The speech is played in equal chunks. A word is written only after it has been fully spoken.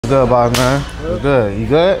good, boss man? What's good? You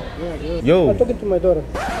good? Yeah, good. Yo. I'm talking to my daughter.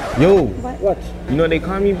 Yo. What? You know what they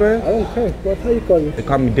call me, bro? I don't care. What? How you call me? They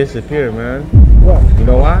call me disappear, man. What? You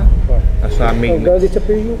know why? What? That's why I make. Oh, girl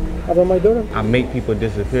disappear you? About my daughter? I make people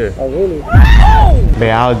disappear. Oh, really?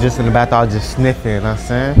 Man, I was just in the bathroom, I was just sniffing, you know what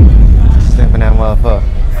I'm saying? Just sniffing that motherfucker.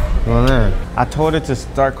 You know what I'm saying? I told her to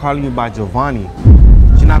start calling you by Giovanni.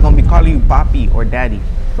 She's not gonna be calling you Papi or Daddy.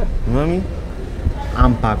 You know what I mean?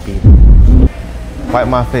 I'm Papi. Wipe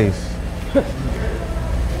my face.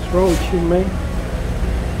 What's wrong with you, man?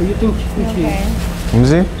 What do you think she is? Let me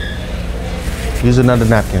see. Use another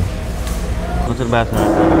napkin. Go to the bathroom.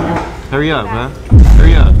 Hurry up, man.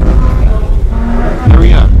 Hurry up.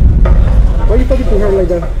 Hurry up. Why are you talking to her like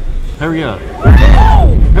that? Hurry up.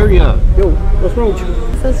 Hurry up. Yo, what's wrong with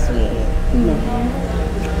you? So sweet. No.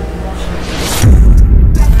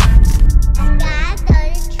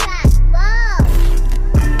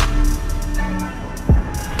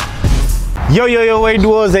 Yo, what you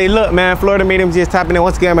do is, hey, look, man, FloridaMadeMG is tapping in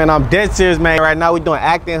once again, man. I'm dead serious, man. Right now, we doing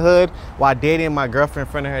acting hood while dating my girlfriend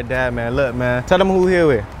in front of her dad, man. Look, man, tell them who here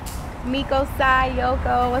with. Miko, Sai,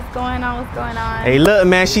 Yoko, what's going on? What's going on? Hey, look,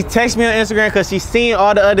 man, she texted me on Instagram because she seen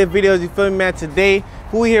all the other videos, you feel me, man, today.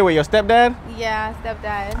 Who here with, your stepdad? Yeah,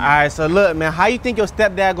 stepdad. All right, so look, man, how you think your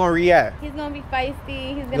stepdad gonna react? He's gonna be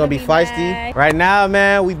feisty. He's Gonna be feisty. mad. Right now,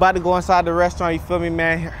 man, we about to go inside the restaurant, you feel me,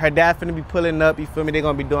 man? Her dad finna be pulling up, you feel me? They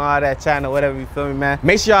gonna be doing all that chatting or whatever, you feel me, man?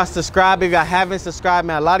 Make sure y'all subscribe if y'all haven't subscribed,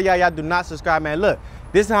 man. A lot of y'all do not subscribe, man. Look,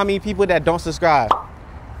 this is how many people that don't subscribe.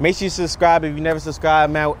 Make sure you subscribe if you never subscribe,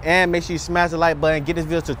 man. And make sure you smash the like button. Get this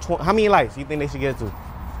video to 20. How many likes you think they should get to?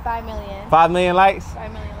 5 million. 5 million likes?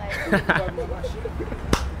 5 million likes.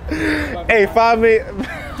 Hey, 5 million.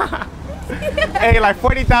 Hey, like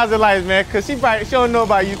 40,000 likes, man. Cause she don't know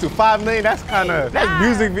about YouTube. 5 million, that's that's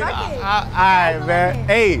music video. All right, man.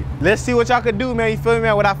 Hey, let's see what y'all could do, man. You feel me,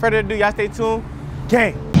 man? Without further ado, y'all stay tuned.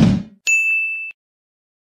 Gang.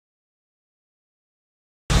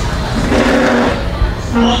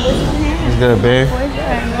 What's good, babe?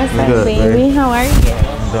 What's up, good, baby? babe? How are you?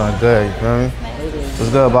 I'm doing good, you feel me?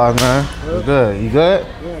 What's good, boss man? What's good? You good?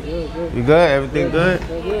 Yeah, good. You good? Everything good?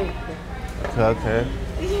 Okay.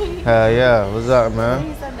 Hell yeah. What's up, man?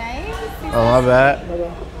 He's so nice. Oh, my bad.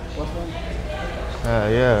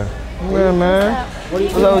 Hell yeah. Come here, man.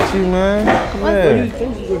 Hello with you, man. Come What here. you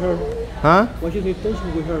intentions with her? Huh? What's your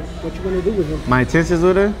intentions with her? What you gonna do with her? My intentions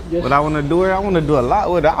with her? Yes. What I want to do with her? I want to do a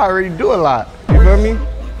lot with her. I already do a lot. You feel me?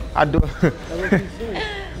 I do.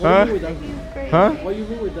 Huh? Huh? What you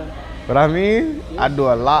do with that? But I mean, I do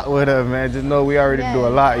a lot with her, man. Just know we already do a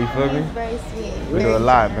lot. You feel me? He's very sweet. We do a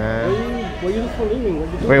lot, man. What you do for a living?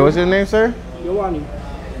 What you do? Wait, what's your name, sir? Giovanni.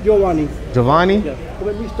 Giovanni? Yeah. Come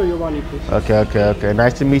at Mr. Giovanni, please. Okay.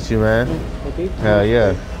 Nice to meet you, man. Okay. Hell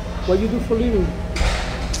yeah. What you do for a living?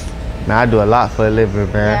 Man, I do a lot for a living,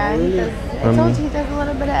 Yeah, man. he does. I told you he does a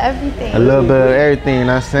little bit of everything. A little bit of everything, you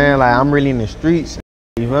know what I'm saying? Like, I'm really in the streets.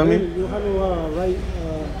 You feel me? You have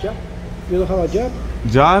a job? You don't have a job?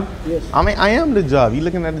 Job? Yes. I mean, I am the job. You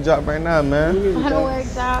looking at the job right now, man. How to work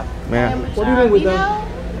job. Man. What do you mean with that?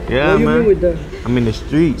 Yeah, What do you mean man. with that? I'm in the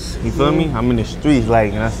streets. You feel me? I'm in the streets, like,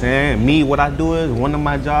 you know what I'm saying? Me, what I do is, one of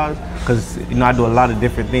my jobs, because, you know, I do a lot of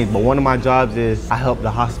different things, but one of my jobs is I help the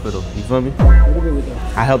hospital. You feel me? What do you mean with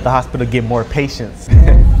that? I help the hospital get more patients. He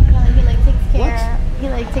like takes care. He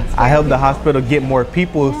like takes care. I help of the people. hospital get more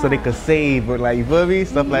people so they could save, or like, you feel me?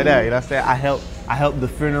 Stuff like that. You know what I'm saying? I help the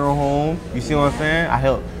funeral home. You see what I'm saying? I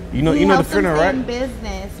help. You know the funeral, right? In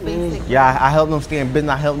business, basically. Yeah, I help them stay in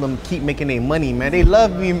business. I help them keep making their money, man. They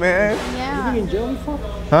love me, man. Yeah. You been in jail before?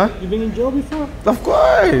 Huh? You been in jail before? Of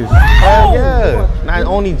course. Hell yeah. Not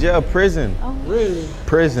only jail, prison. Oh. Really?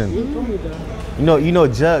 Prison. You told me that. You know,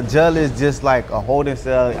 jail is just like a holding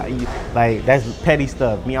cell. Like, that's petty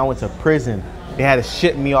stuff. Me, I went to prison. They had to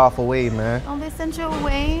ship me off away, man. Oh, they sent you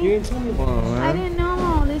away? You didn't tell me that. I didn't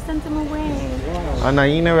know. They sent him away. Oh, no,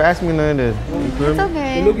 you never asked me none of this. You feel It's me?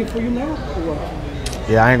 okay. They looking for you now or what?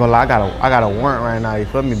 Yeah, I ain't gonna lie, I got a warrant right now, you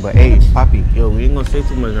feel me? But hey, Poppy, yo, we ain't gonna say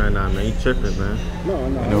too much right now, man. You tripping, man. No.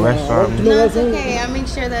 In the restaurant. No, it's okay. I'll make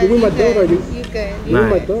sure that You with my good. daughter, You good. You're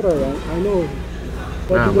my daughter, right? I know.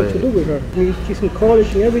 What you got to do with her? She's in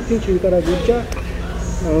college and everything. She's got a good job.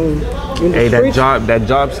 In the Hey, streets. that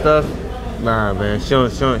job stuff, nah, man. She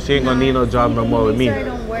ain't gonna need no job no more with me. He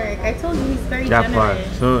don't work. I told you he's very That part.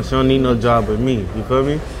 generous. She don't need no job with me. You feel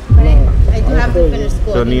me? But I do have to finish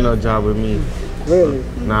school. She don't need no job with me. Really?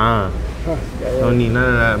 Nah. Huh. Don't need none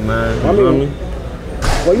of that, man. You Mommy, feel me?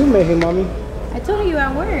 Why you met him, mommy? I told you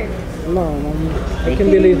at work. No, mommy. I They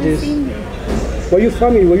can't believe even this. see me. Where you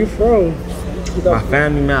from? Where you from? My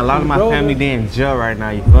family, man. A lot of my family, they in jail right now.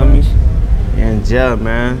 You feel me? In jail,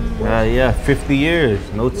 man. Yeah, 50 years,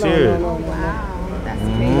 no tears. Oh, wow. That's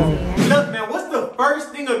crazy. Look, man, what's the first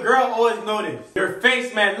thing a girl always notice? Your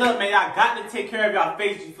face, man. Look, man, y'all got to take care of y'all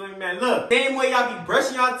face, you feel me, man? Look, same way y'all be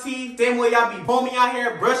brushing y'all teeth, same way y'all be combing y'all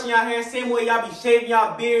hair, brushing y'all hair, same way y'all be shaving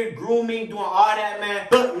y'all beard, grooming, doing all that, man.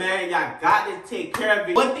 Look, man, y'all got to take care of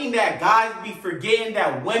it. One thing that guys be forgetting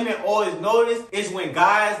that women always notice is when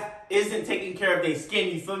guys isn't taking care of their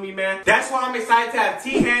skin, you feel me, man? That's why I'm excited to have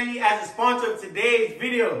T Handy as a sponsor of today's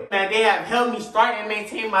video. Man, they have helped me start and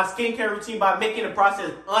maintain my skincare routine by making the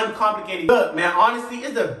process uncomplicated. Look, man, honestly,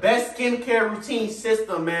 it's the best skincare routine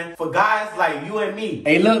system, man, for guys like you and me.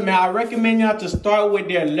 Hey, look, man, I recommend y'all to start with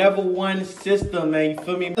their level 1 system, man, you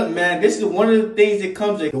feel me? Look, man, this is one of the things that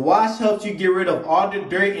comes with. The wash helps you get rid of all the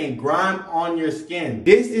dirt and grime on your skin.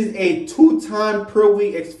 This is a 2-time per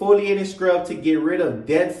week exfoliating scrub to get rid of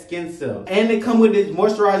dead skin cells. And it comes with this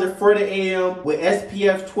moisturizer for the AM with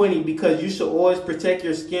SPF 20 because you should always protect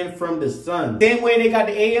your skin from the sun. Same way they got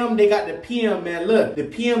the AM, they got the PM, man. Look, the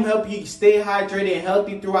PM help you stay hydrated and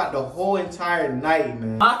healthy throughout the whole entire night,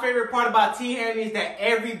 man. My favorite part about T Handy is that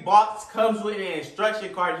every box comes with an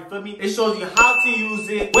instruction card, you feel me? It shows you how to use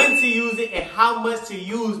it, when to use it, and how much to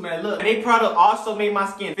use, man. Look, they product also made my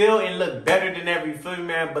skin feel and look better than ever, you feel me,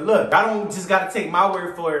 man? But look, I don't just gotta take my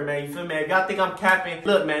word for it, man, you feel me? If y'all think I'm capping,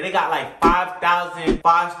 look, man, they got like 5,000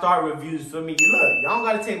 5-star reviews for me. Look, y'all don't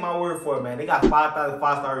gotta take my word for it, man. They got 5,000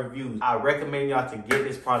 5-star reviews. I recommend y'all to get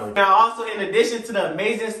this product. Now, also, in addition to the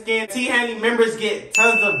amazing skin, T Handy members get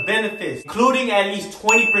tons of benefits, including at least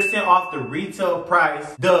 20% off the retail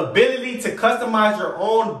price, the ability to customize your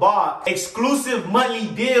own box, exclusive monthly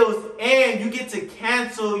deals, and you get to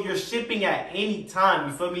cancel your shipping at any time,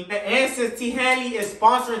 you feel me? And since T Handy is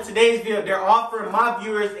sponsoring today's video, they're offering my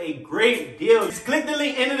viewers a great deal. Just click the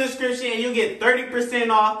link in the description and you'll get 30%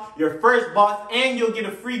 off your first box and you'll get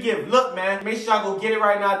a free gift. Look, man, make sure y'all go get it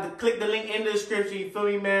right now. Click the link in the description, you feel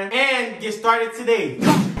me, man? And get started today.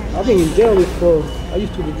 I've been in jail before. I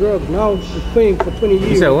used to do drugs. Now I'm clean for 20 years.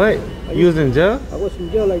 You said what? You was in jail? I was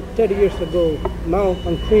in jail like 30 years ago. Now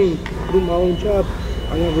I'm clean. I do my own job.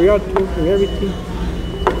 I have a realtor and everything.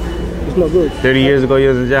 It's not good. 30 years ago, you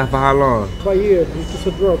was in jail for how long? 5 years. I used to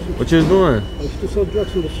sell drugs. What you was doing? I used to sell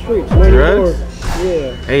drugs in the streets. Drugs?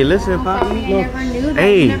 Yeah. Hey, listen, Poppy. I never knew that.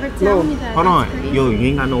 Hey. You never tell me that. Hold on. Yo, you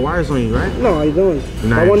ain't got no wires on you, right? No, I don't.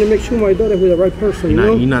 Nah. I want to make sure my daughter with the right person, you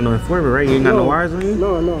know? You're not no informant, right? You ain't got no wires on you?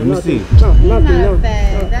 No, Let me see. No, nothing, no.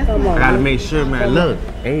 That's Come on, I gotta man. make sure, man. Look,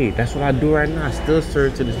 hey, that's what I do right now. I still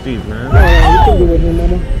serve to the streets, man. No, you can do with him,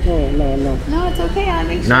 mama. No. No, it's okay. I'll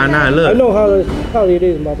make sure. Nah, I look. know how it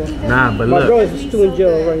is, mama. Nah, but My look. brother is still in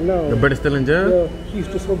jail right now. The brother still in jail? Yeah, he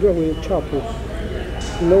used to sell drugs with choppers.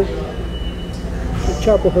 You know?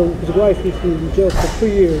 Chopper, his wife, is in jail for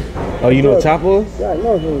 3 years. Oh, you know Chapo? Yeah, I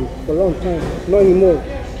know him for a long time. Not anymore.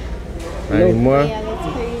 Not anymore? Yeah,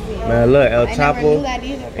 that's crazy. Man, look, El I never knew Chapo. that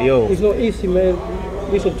either. Yo, It's not easy, man.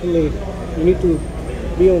 Listen to me. You need to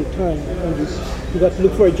be on time. And you got to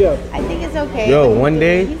look for a job. I think it's okay. yo, He's one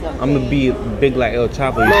day, okay. I'm gonna be big like El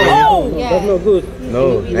Chapo. You feel me? No, Yeah. that's not good.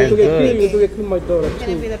 No, He's that's You're going good. to get killed, my daughter, It's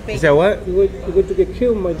gonna be too. the You fake. said what? You're going to get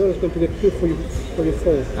killed, my daughter's going to get killed for your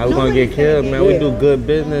phone. I was gonna get killed, man. We do good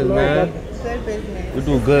business, man. Good business. We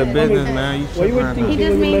do good business, man. You Why you tripping right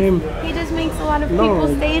think- now. He just makes a lot of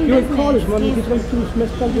people stay in you're business. in college, man. He's going to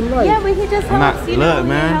mess up your life. Yeah, but he just I'm not, helps, you know, look, he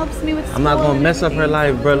man. helps me with school I'm not gonna and mess up her everything.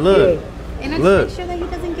 life, bro. Look, And I just look. make sure that he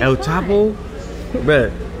doesn't get El caught. Chapo,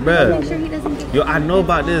 bruh. Make sure he doesn't get Yo, caught. I know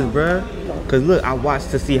about this, bruh. Cause look, I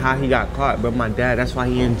watched to see how he got caught, but my dad, that's why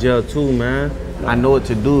he in jail too, man. I know what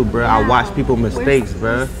to do, bruh. I watch people mistakes,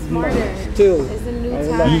 bruh. Smarter. Still. It's a new I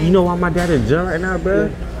time. You know why my dad in jail right now,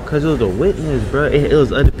 bruh? Cause it was a witness, bruh. It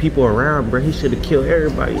was other people around, bruh. He should have killed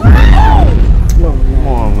everybody. No. Come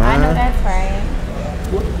on, I know man. that's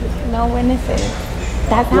right. No witnesses.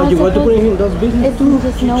 That's how You it's want to bring him supposed that business It's too?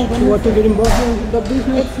 just no You want to witnesses. get involved in that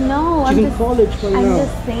business? It's no. She's I'm in just, college right I'm now.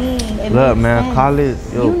 just saying. It Look, makes man, sense. college,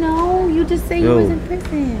 yo. You know, you just say you Yo. was in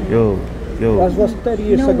prison. Yo. That was 30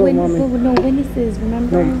 years no ago, witnesses, mommy. with no witnesses,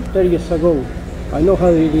 remember? No, 30 years ago. I know how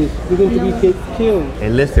it is. You're going to be killed.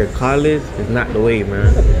 And listen, college is not the way, man.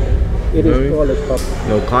 It Really? is college, Papa.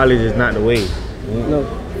 No, college is not the way. No.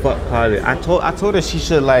 Fuck college. I told her she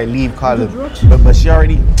should like leave college, drugs? but she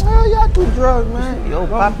already. Oh, y'all do drugs, man. Yo,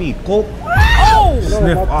 Poppy, coke.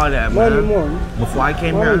 Sniff Papa. all that, Not man. anymore. Before I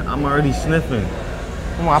came here, I'm already sniffing.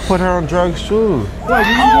 Come on, I put her on drugs too. Why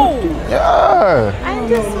you Yeah. I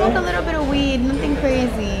just smoke a little bit of weed, nothing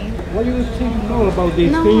crazy. Why you think wrong about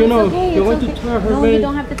this? No, you it's know, okay. you It's want okay. to tell her, No, man. you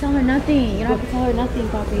don't have to tell her nothing. You don't have to tell her nothing,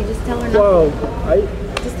 Poppy. Just tell her nothing. Wow,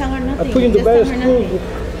 Just tell her nothing. I put you in the Just tell best her school. nothing.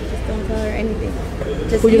 Just don't tell her anything.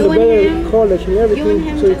 Just Put you you in the and better him. college and You and everything,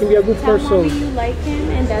 him so you just can be a good tell person. mommy you like him,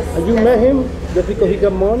 and that's. And you met him just because he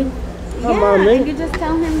got money? Come Yeah, on, and man. you just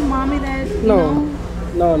tell him, mommy, that you No.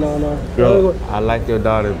 know. No. Yo, I like your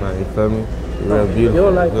daughter, man. You feel me? Real beautiful. You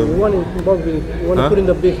don't like you it. You want to involve me. You want to put in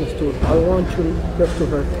the business too. I want you just to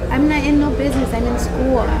her. I'm not in no business. I'm in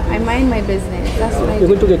school. I mind my business. That's what I You're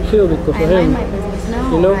do. going to get killed because I of mind him. my business.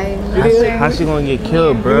 No, You know? I'm You not did- How she gonna get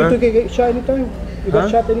killed, You bro? going to get shot anytime? You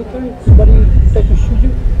got shot anytime? Somebody take to shoot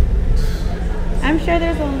you? I'm sure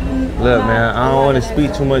there's a Look, man, I don't want to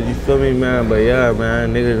speak too much, you feel me, man? But yeah,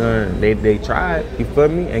 man, niggas, they tried, you feel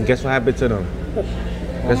me? And guess what happened to them? Guess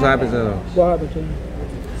what happened to them? What happened to him?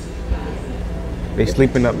 They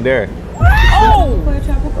sleeping up there. Oh! For a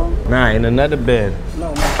tropical? Nah, in another bed, No.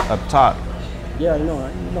 up top. Yeah, I know.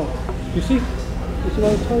 You see? You see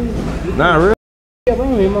what I'm telling you? Nah, real. Yeah,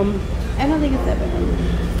 around him, I don't think it's that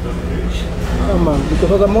bad. come on.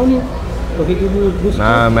 Because of the money? So he give you good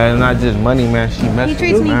Nah, man, not just money, man. She He messed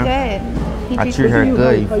treats with me man. good. I treat her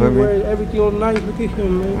good, you How feel you me? wear everything all nice. Look at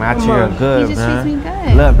him, man. Man, I Come treat her on. good, He just man. treats me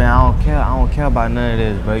good. Look, man, I don't care about none of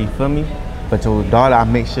this, bro. You feel me? But your daughter, I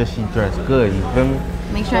make sure she dressed good. You feel me?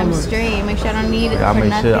 Make sure I'm straight. Make sure I don't need it I for make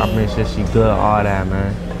nothing. sure she good. All that,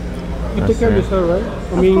 man. You take care of yourself, right?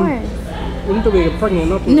 I Of mean, course. you need to get pregnant,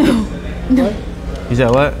 nothing. No. Right? You said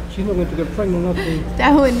what? She's not going to get pregnant, nothing.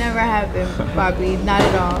 That would never happen, Bobby. Not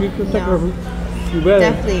at all. You can take No. her. You better.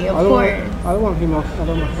 Definitely, of I don't course. I don't want him out of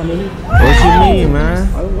my family. What you mean,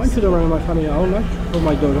 man? I don't want you around my family. I don't like you for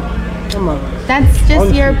my daughter. Come on. That's just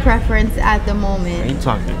Honestly. your preference at the You moment.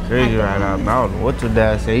 talking crazy right now. Man. I don't know what your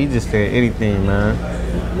dad say. He just said anything, man.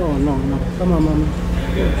 No. Come on, mommy.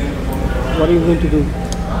 What are you going to do?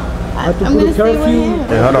 I have to I'm put gonna a stay with curfew. him.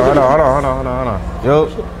 Hey, hold on. Yo.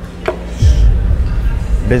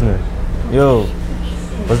 Business. Yo.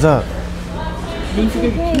 What's up? It's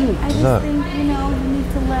okay. I just up? think, you know, you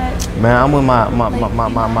need to let. Man, I'm with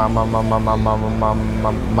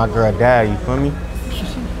my girl dad, you feel me?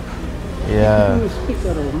 Yeah. Speak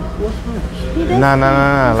out of him. What's wrong?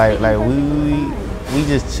 Nah. Like we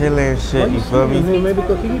just chilling and shit, you feel me? Maybe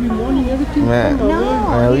because he give you money and everything. Man. Come on, No.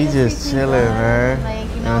 Man, we he just treats me chilling, good. man. Like,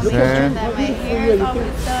 you You know know, what I'm make sure saying? that my hair is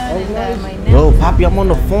always done and that my nails. Yo, Poppy, I'm on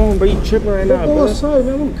the phone, bro. You tripping right now, Go bro. outside,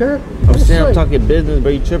 man. I don't care. I'm saying I'm talking business,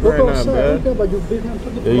 bro. You tripping Go right now, outside. I don't care bro. about your business. I'm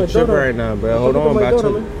talking Yo, to you my tripping daughter. right now, bro. I'm Hold talking on, to my bro.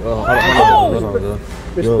 daughter, man. Hold on, bro.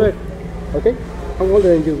 Respect. Okay? I'm older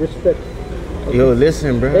than you. Respect. Yo,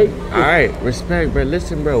 listen, bro. Hey. Alright, respect, bro.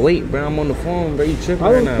 Listen, bro. Wait, bro. I'm on the phone, bro. You tripping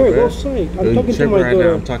I right don't now, care. bro. Go outside. I'm Yo, you talking to tripping my right now.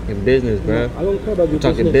 daughter. I'm talking business, bro. I don't care about your I'm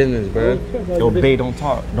talking business, I bro. don't care about Yo, your babe, don't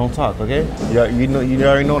talk. Don't talk, okay? You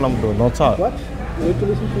already know what I'm doing. Don't talk. What? You need to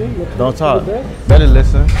listen to me? Don't talk. That? Better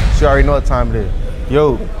listen. She already know what time it is.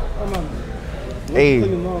 Yo, Come on. hey. Tell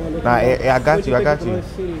your mom, let Nah, your mom. hey, I got Wait you. I till got take you. it to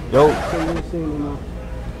my city. Yo, So you ain't saying no more.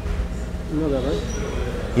 You know that, right?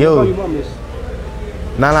 Call yo. your mom this.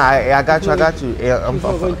 Nah, I got you. I got you. Hey, I'm He's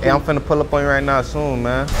not going to. I'm finna pull up on you right now soon,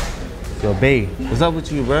 man. Yo, babe, what's up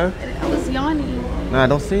with you, bro? I was yawning. Nah,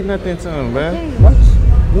 don't say nothing to him, bro. Hey. What?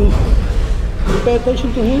 You pay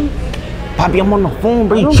attention to him? Poppy, I'm on the phone,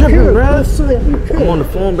 bro. I You don't tripping, care. bro? Outside, I don't care. I'm on the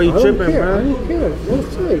phone, bro. You I don't tripping, care. I bro? don't care.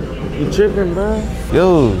 Outside. You tripping, bro?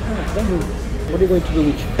 Yo, What are you going to do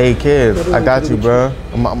with you? hey, kid, What do you I want got to do you, with bro.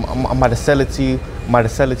 I'm about to sell it to you. I'm about to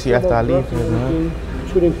sell it to you after I leave here, man.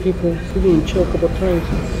 Shooting people, shooting in jail a couple times.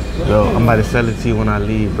 Yo, I'm about to sell it to you when I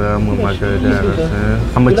leave, bro. I'm with my girl dad, you know what I'm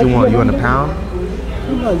saying? How much you want? You want a pound?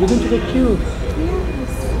 Come on, you're going to get killed.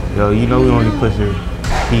 Yo, you know we only push it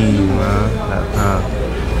P, man. That pound.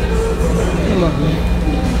 Come on,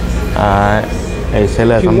 man. Alright. Hey, say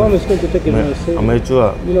less. Your I'm mom is going to take it nice. gonna hit you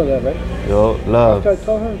up. You know that, right? Yo, love. After I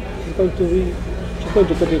tell her, she's going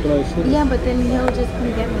to take it nice. Yeah, but then he'll just come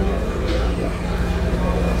get me.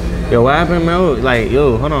 Yo, what happened, man? Like,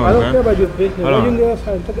 yo, hold on, I don't man. care about your business. Hold Why on. you go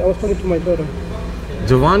outside? I was talking to my daughter.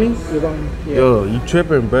 Giovanni? Yvonne. Yeah. Yo, you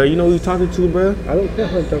tripping, bro. You know who you talking to, bro? I don't care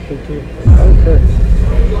who I'm talking to. I don't care.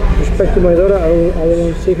 Respect to my daughter, I don't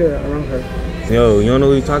want to see her around her. Yo, you don't know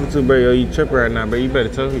who you talking to, bro? Yo, you tripping right now, bro. You better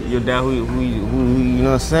tell your dad who you know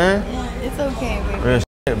what I'm saying? Yeah, it's okay, baby. Real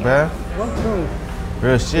shit, bro. What's wrong?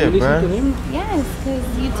 Real You shit, listen bro. to him? Yes,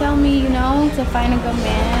 because you tell me, you know, to find a good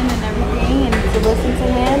man and everything and to listen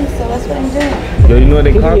to him, so that's what I'm doing. Yo, you know what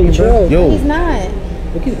they He's call in me, bro? jail. He's Yo, not.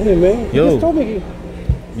 Look at him, man. Yo. He just told me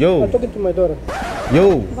I'm yo, talking to my daughter.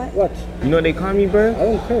 yo. What? You know what they call me, bro? I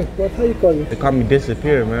don't care. What? How you call you? They call me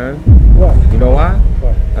disappear, man. What? You know why?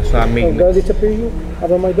 What? That's why I Oh, make God disappear you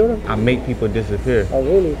about my daughter? I make people disappear. Oh,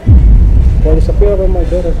 really? Well, disappear about my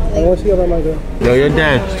daughter. I want to see about my daughter. Yo, your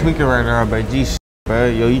dad tweaking right now, bro. G, bro. bro.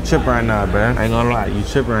 Yo, you tripping right now, bro. I ain't gonna lie, you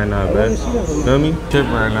tripping right now, bro. Feel me?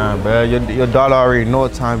 Tripping right now, bro. Your daughter already know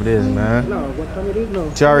what time it is, man. No, what time it is?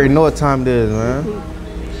 No. She already know what time it is, man.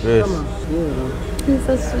 Yes. Come on. Yeah. He's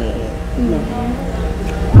so sweet.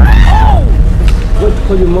 Wait to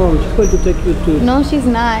call your mom. She's going to take you to. No, she's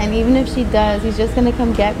not. And even if she does, he's just gonna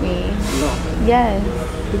come get me. No. Yes.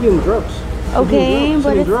 Give him drugs. Okay,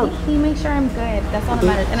 but he makes sure I'm good. That's all that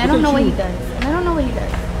matters. And I don't know what he does.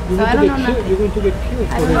 So I don't know nothing. You're going to get killed.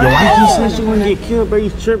 I For don't it. know. Yo, why you say she gonna get killed, bro? You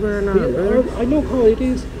tripping right now, bro. I know how it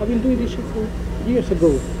is. I've been doing this shit for years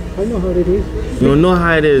ago. I know how it is. You don't know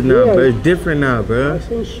how it is now, Yeah. bro. It's different now, bro.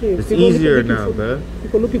 Same shit. It's People easier looking now, for- bro.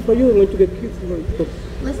 People looking for you are going to get killed for it.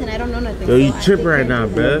 Listen, I don't know nothing. Yo, you so I tripping take right care now,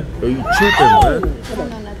 of bro. you. Yo, you tripping, bro. I don't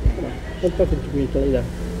know nothing. Don't talk to me like that.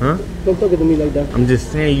 Huh? Don't talk to me like that. I'm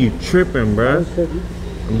just saying you tripping, bro.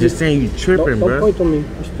 I'm just saying you tripping, Don't bro. point on me.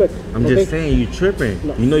 Respect. I'm just saying you tripping.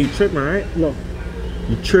 No. You know you tripping, right? No.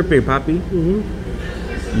 You tripping, Poppy.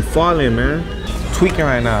 Mm-hmm. You falling, man. Tweaking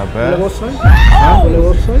right now, On the bro. outside? Huh? On the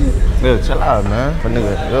outside? Yo, chill out, man. But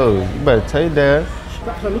nigga, yo, you better tell your dad.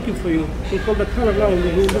 Cops are looking for you. They call the car now and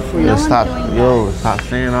they will look for you. No Yo, one's stop. doing Yo, stop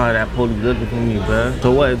saying all that. Police looking for me, bro.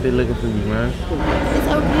 So what if they looking for you, man? It's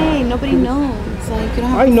okay. Nobody knows. Like, you don't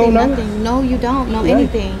have I to know say now. nothing. No, you don't know Right.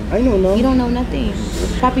 anything. I know now. You don't know nothing.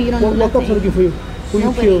 Papi, you don't know What cops are looking nothing. for you? Who you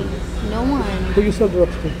Nobody. kill? No one. Who you sell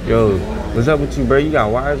drugs to? Yo, what's up with you, bro? You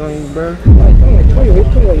got wires on you, bro? I tell you, I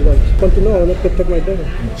want to know. I like to protect my daughter.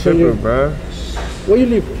 Tripping, bro. Where you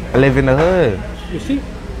live? I live in the hood. You see?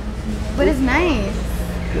 But it's nice.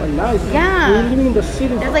 Well, nice. Yeah. You're living in the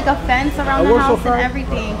city. There's like a fence around I the work so house hard. and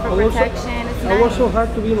everything for I work so- protection. It's I work so nice.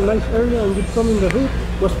 hard to be in a nice area and you come in the hood.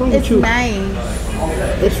 What's wrong with It's you? nice.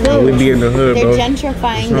 What's wrong We with be you? in the hood, They're bro.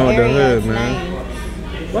 gentrifying What's wrong the with the area. hood, It's man? nice.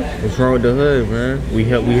 What? What's wrong with the hood, man? We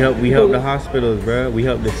help the hospitals, bro. We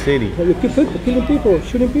help the city. You keep killing people,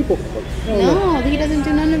 shooting people. No, he doesn't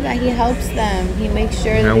do none of that. He helps them. He makes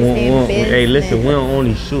sure that Man, they stay in business. hey, listen, we don't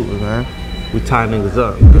only shoot, man. We tie niggas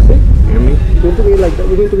up. You hear me? You're going to be like that.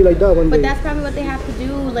 You're going to be like that one day. But that's probably what they have to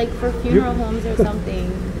do, like for funeral homes or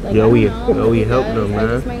something. Like, Yo, I don't we- know yo, what we he help does. them, I man.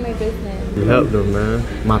 just mind my business. We help them,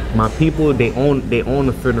 man. My people, they own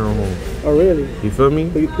the funeral home. Oh, really? You feel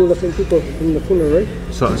me? So you kill the same people in the funeral,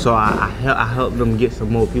 right? So I help them get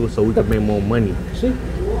some more people so we can make more money. See? You're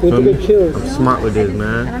Feel going to me? get killed. I'm smart with this, I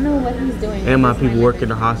man. don't know what he's doing. And my I just people mind work in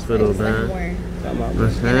the business. hospital, I just let him man. work. You know what I'm And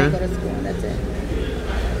I go saying? to school. That's it.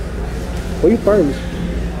 Where you parents?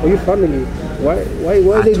 Where you family? Why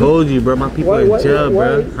I they told you, bro. My people in jail,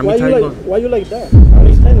 bro. How many times you gonna? why you like that? I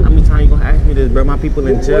understand. How many times you gonna ask me this, bro? My people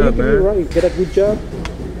in Why jail, you can be man. right? Get a good job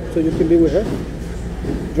so you can be with her.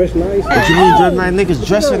 Dress nice. What you mean dressing nice? Niggas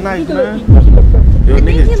dressing nice, man. Yo, I think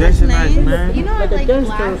he niggas looks dressing nice. nice, man. You know, Like a like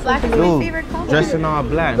gangster or black is something. my Yo, favorite color. dressing all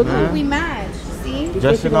black, We man. match. See?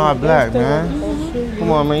 Dressing all black, man.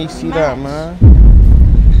 Come on, man. You see that, man?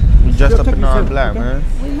 We dressed up in all black, man.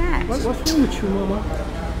 We match. What's wrong with you, mama?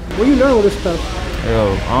 Where you learn all this stuff?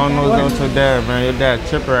 Yo, I don't know what's going to your dad, man. Your dad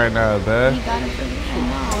tripping right now, man. He got it for me. I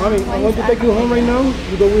know. I mean, I want to take you home right now.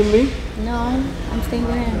 You go with me? No, I'm staying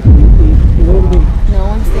with him. You go with me. No,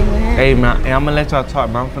 I'm staying with him. Hey, man. Hey, I'm gonna let y'all talk,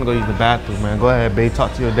 man. I'm finna go use the bathroom, man. Go ahead, babe.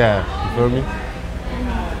 Talk to your dad. You feel me?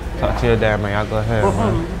 Talk to your dad, man. Y'all go ahead, Go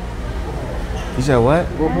man. home. You said what?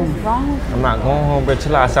 Go What is home. wrong with you? I'm not going home, bro.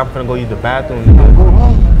 Chill out. I said I'm finna go use the bathroom, nigga. Go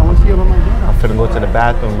home. I want to see you about my daughter. I'm finna go to the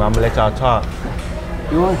bathroom, bro. I'm gonna let y'all talk.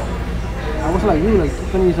 You know, I was like you, like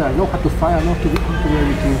Tiffany's. I know how to fight. I know how to do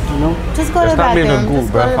everything. You know. Just go to the Stop being a bathroom. goof,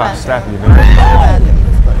 Just bro. go to If the I bathroom. slap you, Just go to the nigga. bathroom.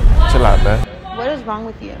 Just go to the bathroom. Chill out, bro. What is wrong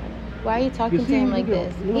with you? Why are you talking You to see, him like you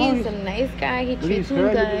this? know, He's a nice guy. He treats he's me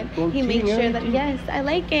good, good. gold He teeth makes and sure that, everything. yes, I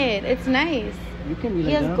like it. It's nice. You can be He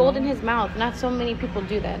like has that. gold in his mouth. Not so many people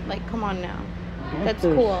do that. Like, come on now. That's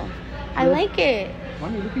Yes. cool. I Yes. like it.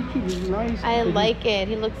 Mommy, look at you. This is nice. I like it.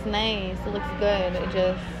 He looks nice. It looks good. It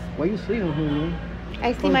just, Why you say him, man?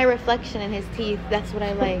 I see my reflection in his teeth. That's what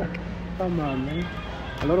I like. Come on, man.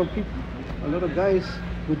 A lot of people, a lot of guys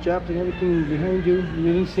with jobs and everything behind you.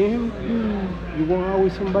 You didn't see him. You want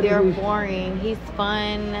always somebody They're who's boring. He's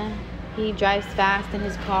fun. He drives fast in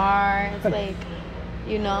his car. It's like,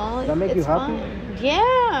 you know, That make it's you happy? fun.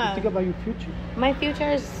 Yeah. think about your future. My future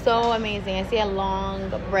is so amazing. I see a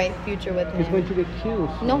long, bright future with He's going him. to get killed.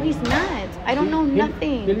 No, he's not. I don't know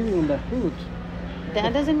nothing. He's living on the hood.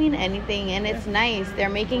 That doesn't mean anything, and it's nice. They're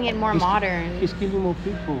making it more modern. He's killing more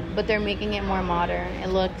people. But they're making it more modern. It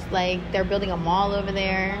looks like they're building a mall over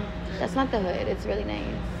there. That's not the hood. It's really nice.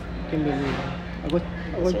 Can believe. I was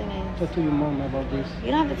really to nice. talk to your mom about this.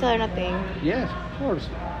 You don't have to tell her nothing. Yes, of course.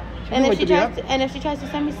 And knows if she to be tries happy. to, and if she tries to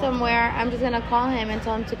send me somewhere, I'm just gonna call him and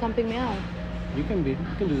tell him to come pick me up. You can do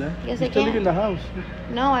that. Yes, you I still can. live in the house.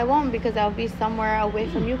 No, I won't because I'll be somewhere away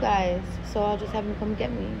from you guys. So I'll just have him come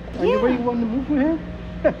get me. Are you really want to move with him?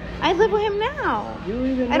 I live with him now. You don't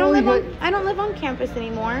even I don't know live on campus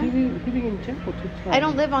anymore. He living in Temple too. I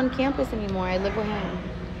don't live on campus anymore. I live with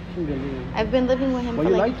him. I've been living with him Why for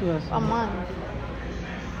you like lied to us? a month.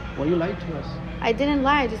 Why you lied to us? I didn't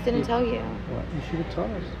lie. I just didn't tell you. Well, you should have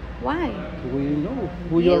told us. Why? We know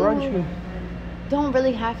who you're around you. Don't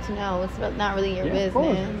really have to know. It's not really your business. Of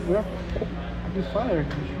course. You're fired.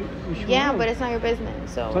 You should Yeah, know. but it's not your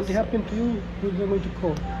business. So Something happened to you, who's going to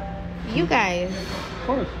call? you guys. Of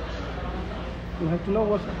course. You have to know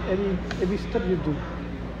what every step you do.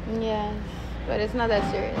 Yeah, but it's not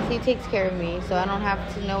that serious. He takes care of me, so I don't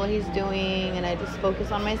have to know what he's doing, and I just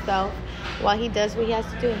focus on myself while he does what he has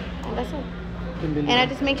to do, and that's it. And I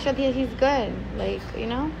just make sure that he's good, like, you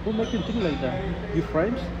know? Who makes you think like that? You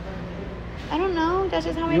friends? I don't know. That's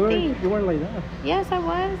just how I think. You weren't like that. Yes, I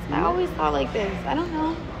was. I always thought like this. I don't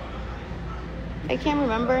know. I can't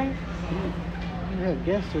remember. You're a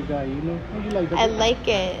gangster guy, you know? How you like that? I like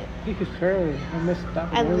it. Look his hair. I messed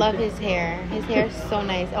up. I love his hair. His hair is so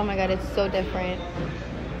nice. Oh my god, it's so different.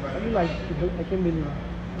 How you like it? I can't believe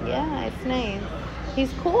it. Yeah, it's nice.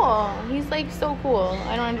 He's cool. He's like so cool.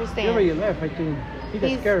 I don't understand. You already left, I think. He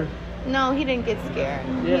got scared. No, he didn't get scared.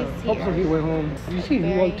 Yeah, He's hopefully he went home. You see,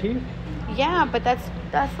 he won teeth. Yeah, but that's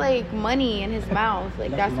like money in his mouth.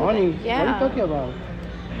 Like that's money. What, yeah. What are you talking about?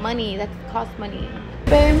 Money. That costs money.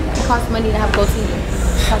 Babe, it costs money to have gold teeth.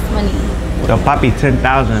 It costs money. Yo, Papi,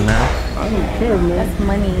 10,000, man. I don't care, man. That's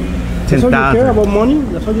money. 10,000. That's all you care about money?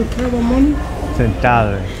 That's all you care about money?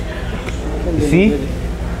 10,000. You see?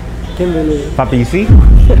 Can't believe it. Papi, you see?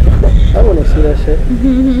 I want to see that shit.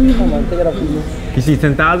 Come on, take it off of me. You see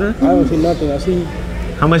 10,000? I don't see nothing. I see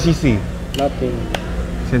How much you see? nothing.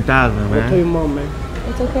 10,000, Go tell man. your mom, man.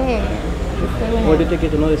 It's okay. Or they take it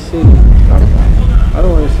to another city. I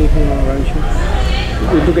don't want to see him around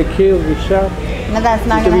you. You to get killed, get shot. No, that's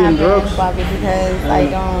not You gonna could be in happen, drugs. Bobby, because I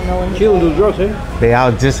don't know when he's Killed, do going. drugs, eh? They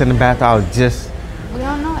out just in the bath, I was just, We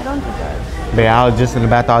don't know. I don't do drugs. they out just in the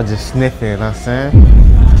bath, I was just sniffing, you know what I'm saying?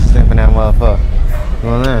 Sniffing that motherfucker. You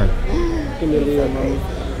know what I'm saying? Give me a little, mommy.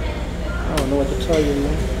 I don't know what to tell you,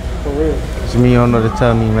 man. For real. What you mean you don't know what to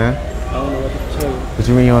tell me, man? I don't know what to tell you. What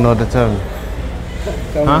you mean you don't know what to tell me?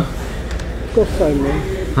 Come Huh? on. Go outside,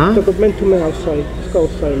 man. Huh? Talk man to man outside. Let's go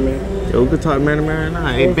outside, man. Yo, we could talk man to man right now.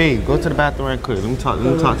 Hey, babe, go to the bathroom right quick. Let me talk to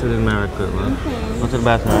this man right quick, man. Go to the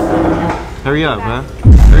bathroom right quick. Hurry up, man.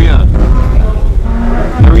 Hurry up.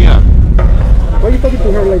 Hurry up. Why are you talking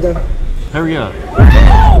to her like that? Hurry up.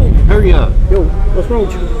 Hurry up. Yo, what's wrong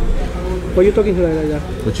with you? Why are you talking to her like that?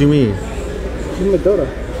 What you mean? She's my daughter.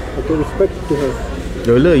 I give respect to her.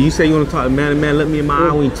 Yo, look, you say you want to talk to man to man. Look me in my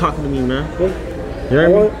eye when you talking to me, man. Okay? You I heard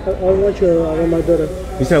me? want you over my daughter.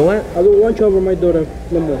 You said what? I don't want you over my daughter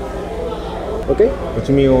no more. Okay? What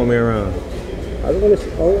you mean you want me around? I don't want to.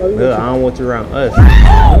 Look, I don't want you around us.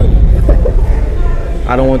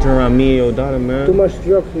 I don't want you around me and your daughter, man. Too much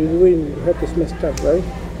drugs. You really have this messed up, right?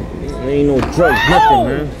 There ain't no drugs, nothing,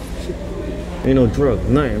 man. Ain't no drugs,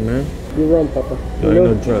 nothing, man. You're wrong, Papa. There ain't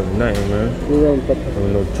no drugs, nothing, man. You're wrong, Papa. There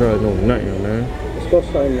ain't no drugs, no nothing, man. Let's go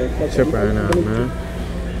outside, man. Papa, Trip right now, man.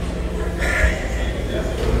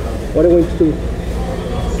 What are you going to do?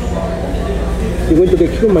 You're going to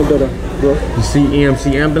get killed, my daughter, bro. You see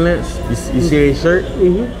EMC ambulance? You see his shirt?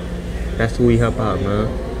 Mm-hmm. That's who we help out, man. You know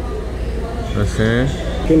what I'm saying?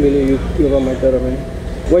 Can't believe you around my daughter, man.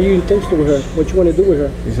 What you intention with her? What you want to do with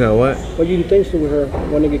her? You said what? What you intention with her?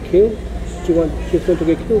 Want to get killed? She's going to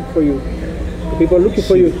get killed for you. The people are looking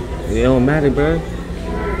for you. It don't matter, bro.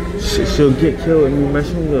 She'll get killed and me, man.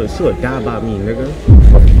 She'll die by me, nigga.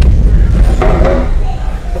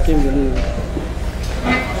 I can't believe it.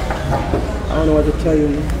 I don't know what to tell you,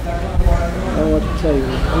 man. I don't know what to tell you,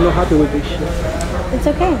 man. I'm not happy with this shit. It's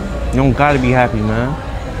okay. You don't gotta be happy, man.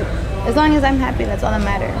 As long as I'm happy, that's all that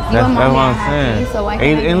matters. You That's and what mommy are I'm happy, saying. so why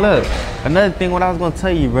can't I be And look, happy? another thing, what I was gonna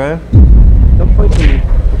tell you, bro. Don't point to me,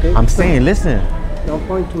 okay? I'm saying, listen. Don't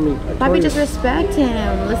point to me. I Bobby, told just you. respect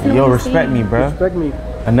him. Listen to Yo, what he's respect saying. me, bro. Respect me,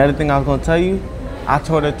 Another thing I was gonna tell you, I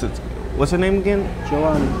told her to, what's her name again?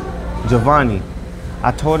 Giovanni. Giovanni.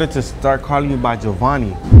 I told her to start calling you by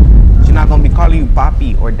Giovanni. She's not gonna be calling you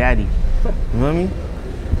Papi or Daddy. You know what I mean?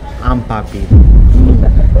 I'm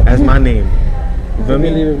Papi. That's my name. You feel me?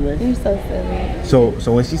 You're so silly.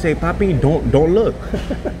 So when she say Papi, don't look.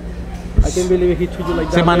 I can't believe he treated you like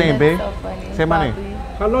that. Say my man. name, babe. So funny. Say my Bobby. name.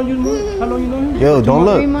 How long you know? How long you know him? Yo, don't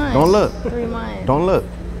 3 look. months. Don't look. 3 months. Don't look.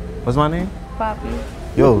 What's my name? Bobby.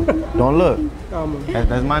 Yo, don't look. Man.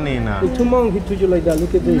 That's my name now. In 2 months, he treat you like that.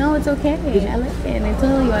 Look at this. No, it's okay. I like it. I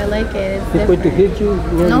told you I like it. It's He's going to different. hit you.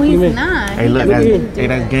 No, he's not. Hey, look, Look here.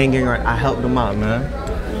 that's gang right. I helped them out, man.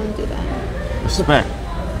 Don't do that. Respect.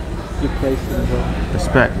 You crazy, bro.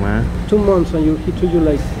 Respect, man. 2 months and he treat you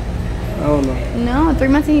like, I don't know. No, 3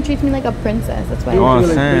 months and he treats me like a princess. That's why You know what I'm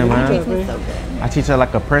Like saying, he man? treats me so good. I treat her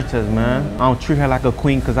like a princess, man. I don't treat her like a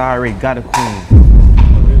queen because I already got a queen.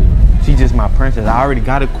 She just my princess. I already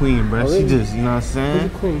got a queen, bro. She just, you know what I'm saying?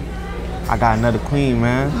 Who's the queen? I got another queen,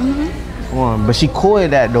 man. Come on, but she cool with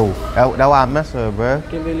that though. That's why I mess with her, bro.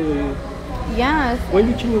 Can't believe it. Yes. When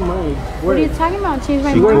you change your mind? What are you talking about? Change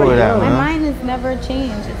my She mind? cool with that, My man. mind has never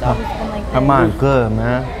changed. It's always been like this. Her mind good,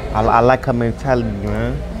 man. I like her mentality,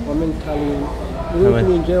 man. My mentality. You need to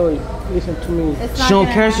be in jail. Listen to me. It's She not don't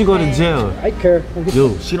gonna care if she go to happen. jail. I care.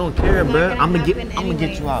 Yo, she don't care, It's bro. not I'ma gonna get happen you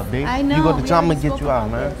anyways. out, babe. I know. You go to we jail, I'ma already get spoke you out,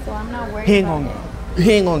 about man. this, so I'm not worried He ain't about gonna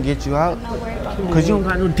he ain't gonna get you out. it. I'm not worried about it. Cause you don't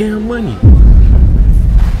got no damn money.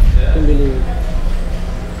 Can't believe it.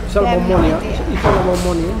 It's all They about have no money. idea. It's all about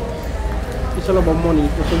money. It's all about money.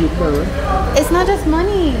 That's what you care, right? It's not just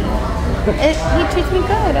money. He treats me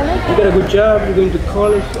good. I like You it. got a good job. You're going to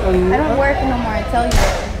college, and I don't work no more. I tell you.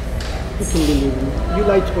 you can believe me. You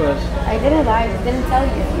lied to us. I didn't lie. I didn't tell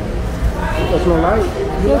you. That's not lie.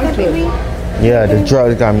 You You lied okay, to baby? us. Yeah, the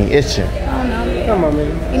drugs got me itching. Oh no. Come on,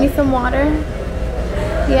 man. You need some water?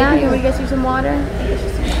 Yeah, you want me to get you some water?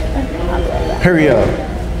 Hurry up.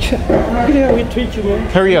 Look at how we treat you, man.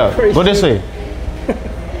 Hurry up. Crazy. Go this way.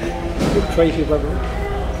 You're crazy, brother.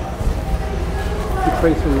 You're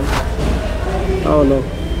crazy, man. I don't know.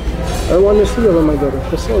 I want to see you with my daughter.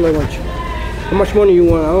 That's all I want you. How much money you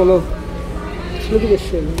want? I don't know. Just look at this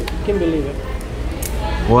shit. I can't believe it.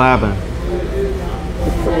 What happened?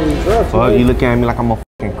 Fucking drugs, Oh, man. you looking at me like I'm a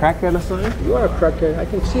fucking crackhead or something? You are a crackhead. I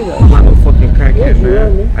can see that. I'm not no fucking crackhead, Yes, you are,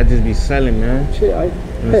 man. man. I just be selling, man. Shit, You know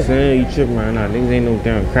what I'm saying? You tripping right now. Niggas ain't no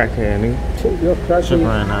damn crackhead, nigga. You're Tripping crackhead.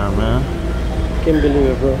 right now, man. Can't believe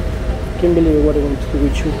it, bro. Can't believe it what I want to do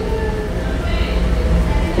with you.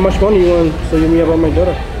 How much money you want so you meet about my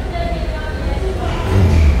daughter?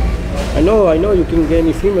 I know you can get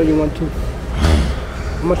any female you want to.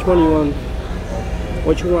 How much money you want?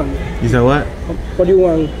 What you want? You said what? What do you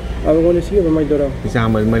want? I want to see you with my daughter. You said how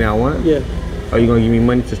much money I want? Yeah. Are you gonna give me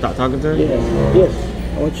money to stop talking to her? Yeah. Yes.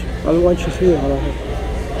 I want you to see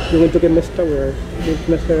her. You're going to get messed up with her. You're going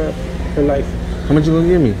to mess her up, her life. How much you gonna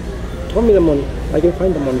give me? Tell me the money. I can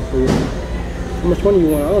find the money for you. How much money you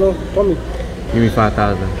want? I don't know. Tell me. Give me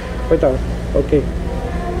 5,000. Right now. Okay.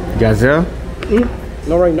 You got zero?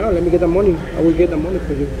 Not right now. Let me get the money. I will get the money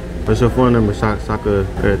for you. What's your phone number so I could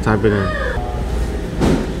type it in?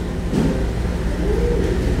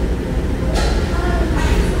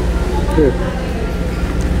 Here.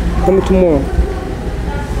 Call me tomorrow.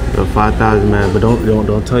 Yo, 5,000, man. But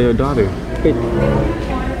don't tell your daughter. Okay.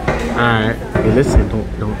 Alright. Hey, listen,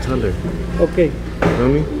 don't tell her. Okay. You feel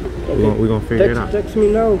me? Okay. We gonna figure it out. Text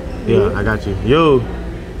me now. Yeah, I got you. Yo.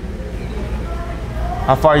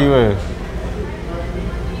 How far you is?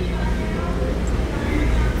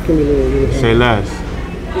 Give me a little. Say less.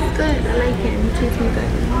 He's good. I like him. He treats me good.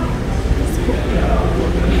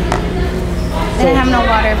 I didn't have no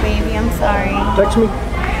water, baby. I'm sorry. Text me.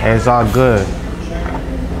 Hey, it's all good.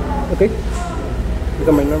 Okay. You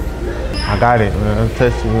got my number. I got it, man.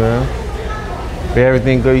 Text you, man. Be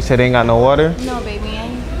everything good? You said they ain't got no water? No, baby.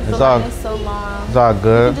 It's The all- line is so long. It's all You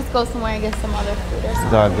good. can just go somewhere and get some other food or It's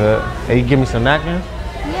something. all good. Hey, you give me some napkins?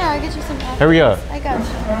 Yeah, I'll get you some apples. Hurry up. I got you.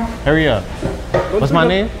 Hurry up. Don't What's treat my her-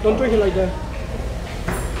 name? Don't treat her like that.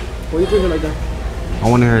 Why you treat her like that? I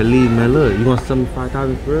wanted her to leave, man. Look, you gonna sell me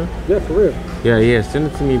 5,000 for real? Yeah, for real. Yeah. Send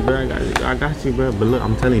it to me, bro. I got you, bro. But look,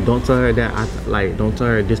 I'm telling you, don't tell her that. Don't tell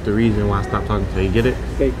her this the reason why I stopped talking to her. You get it?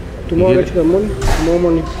 Okay. Tomorrow I get get you the money. Tomorrow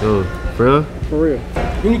morning. Yo, for real? For real.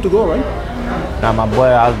 You need to go, right? Now my boy,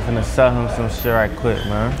 I was gonna sell him some shit right quick,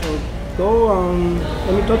 man. So go.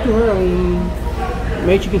 Let me talk to her and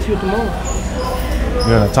maybe she can see you tomorrow.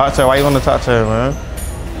 You gonna talk to her? Why you wanna talk to her, man?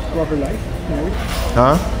 About her life. You know?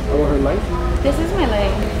 Huh? About her life. This is my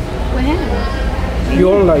life. With him.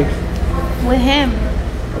 Your own life. With him.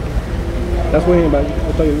 That's what about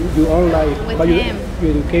I thought your own life. With about him.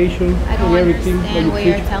 Your education I don't and everything. understand what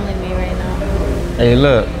you're telling me right now. Hey,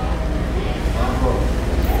 look.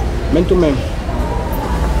 Man to man.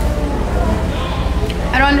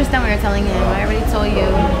 I don't understand what you're telling him. I already told you.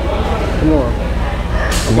 Tomorrow.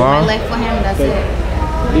 My Tomorrow? life with him, that's Okay.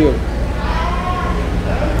 it. Deal.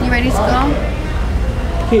 You ready to go?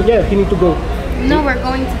 He need to go. No, we're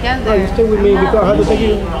going together. No, you stay with me because I have to take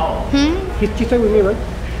you. Hmm? She stay with me, right?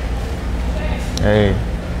 Hey.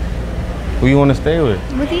 Who you want to stay with?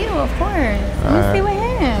 With you, of course. I'm gonna stay with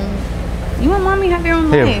him. You and mommy have your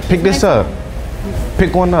own Here, life. pick this up.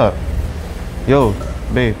 Pick one up. Yo,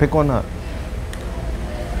 babe, pick one up.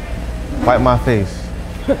 Wipe my face.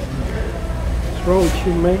 What's wrong with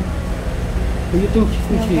you, man? What do you think she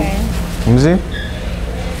is? Okay. Let me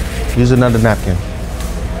see. Use another napkin.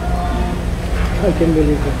 I can't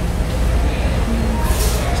believe it.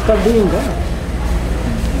 Stop doing that.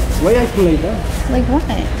 Why acting like that? Like what?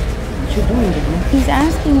 What you doing, man? He's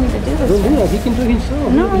asking me to do this. Don't do that. He can do it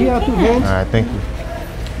himself. No, he he has two can't. hands. All right, thank you.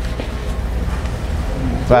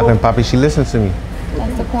 What happened, Poppy? She listens to me.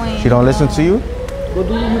 That's the point. She don't listen to you? Go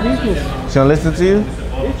do your business. She don't listen to you?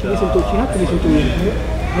 Yeah, she listen to. She has to listen to me.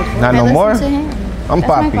 Not I no listen more? to him. I'm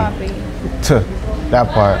That's Poppy. my Poppy. Tuh, that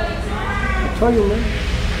part. I tell you, man.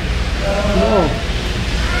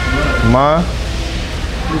 No. Ma,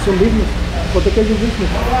 Do some business. Go take care of your business.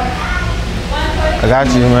 I got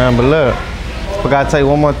you, man. But look, I forgot to tell you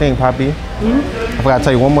one more thing, Poppy. I forgot to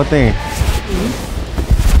tell you one more thing.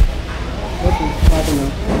 What's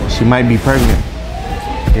happening? She might be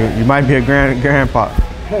pregnant. You might be a grandpa.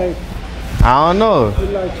 Hey, I don't know. you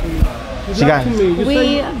lied to me. You She got- lied to me. You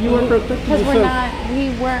said you were protecting Because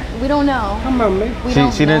yourself. we don't know. Come on, man. We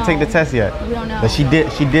don't She didn't know. take the test yet. We don't know. But she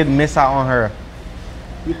did miss out on her.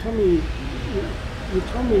 You told me. You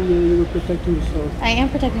told me you were protecting yourself. I am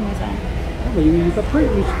protecting myself. Yeah, but you got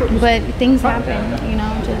pregnant. But things happen, you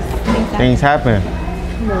know, just Things things happen.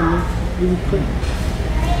 happen. Come on, man. You were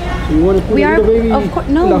pregnant. So you want to put We the are, little baby of course,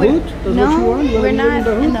 no, in the we're, hood? That's what you no, want? You wanna we're leave it not in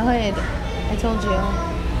the in hood? the hood. I told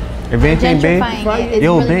you. If anything, babe. Gentrifying it. It's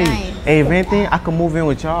Yo, really babe. nice. Hey, if anything, I can move in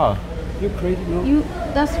with y'all. You crazy, no?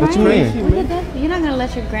 That's What right. you mean? Look at that. You're not gonna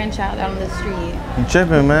let your grandchild out on the street. You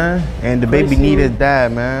tripping, man. And the baby Crazy. need his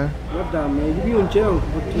dad, man. What that, man? You be in jail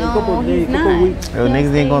for a No, couple of days, he's couple of not. weeks. Yo,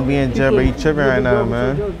 niggas ain't gonna be in jail, but he tripping right now,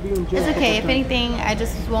 man. It's okay. If anything, I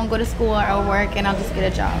just won't go to school or work, and I'll just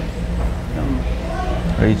get a job.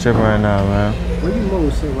 Yo, you tripping right now, man. What do you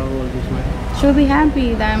mom say about all this, man? She'll be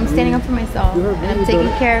happy that I'm standing up for myself You're her and I'm baby taking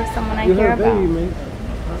daughter. care of someone I You're care her baby, about. man.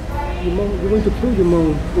 Your mom, you're going to kill your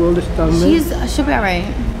mom for all this time, man. She'll be alright.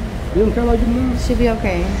 You don't care about your mom? She'll be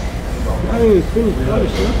okay. You haven't even finished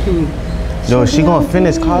college, nothing. Yo, she be gonna okay.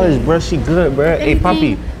 finish college, bro. She good, bro. Hey,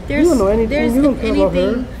 Poppy. There's, You don't know anything. There's You don't care about her.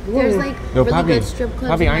 anything. You There's don't- like Yo, really Poppy. good strip clubs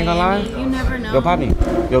Poppy, in I ain't gonna lie. Miami. You never know. Yo, Poppy.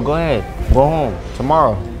 Yo, go ahead. Go home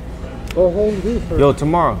tomorrow. Go home, do it first. Yo,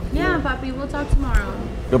 tomorrow. Yeah, Poppy. We'll talk tomorrow.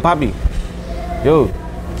 Yo, Poppy. Yo,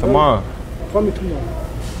 tomorrow. Call me tomorrow.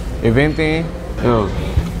 If anything, yo,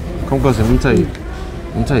 come closer. Let me tell you.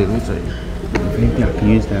 Let me tell you. If anything, I can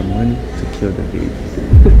use that money to kill that baby.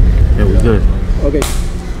 Yeah, we good. Okay.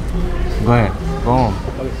 Go ahead. Go home.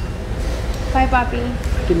 Bye, Poppy.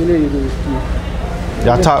 I can't believe you do this to me.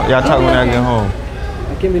 Y'all talk when I get home.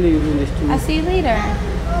 I can't believe you do this to me. I'll see you later.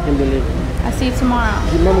 I can't believe it. I'll see you tomorrow.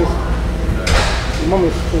 Your mom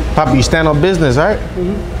is Poppy, you stand on business, right?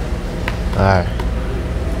 All right.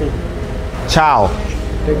 Ciao.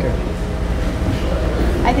 Take care.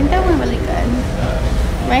 I think that went really good.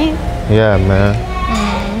 Right? Yeah, man.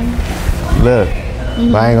 Look,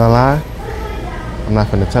 but I ain't gonna lie. I'm not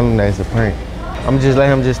finna tell him that it's a prank. I'm just let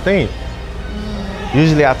him just think.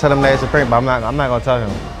 Usually I tell him that it's a prank, but I'm not gonna tell him.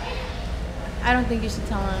 I don't think you should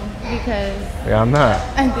tell him because Yeah, I'm not.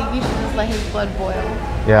 I think you should just let his blood boil.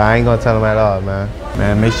 Yeah, I ain't gonna tell him at all, man.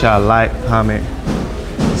 Man, make sure y'all like, comment,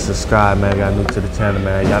 and subscribe, man. If y'all new to the channel,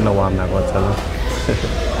 man. Y'all know why I'm not gonna tell him.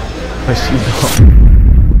 But you don't.